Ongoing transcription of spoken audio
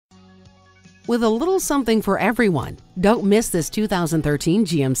With a little something for everyone, don't miss this 2013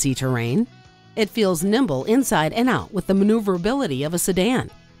 GMC Terrain. It feels nimble inside and out with the maneuverability of a sedan,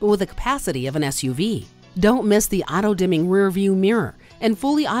 but with the capacity of an SUV. Don't miss the auto-dimming rear-view mirror and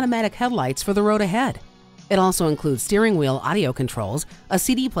fully automatic headlights for the road ahead. It also includes steering wheel audio controls, a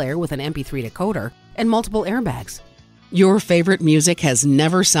CD player with an MP3 decoder, and multiple airbags. Your favorite music has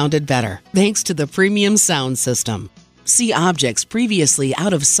never sounded better thanks to the premium sound system. See objects previously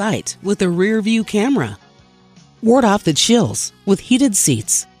out of sight with the rear-view camera. Ward off the chills with heated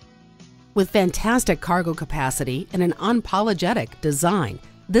seats. With fantastic cargo capacity and an unapologetic design,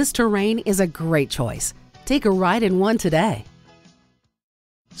 this Terrain is a great choice. Take a ride in one today.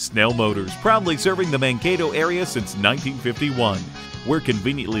 Snell Motors, proudly serving the Mankato area since 1951. We're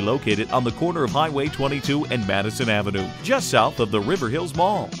conveniently located on the corner of Highway 22 and Madison Avenue, just south of the River Hills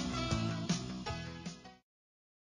Mall.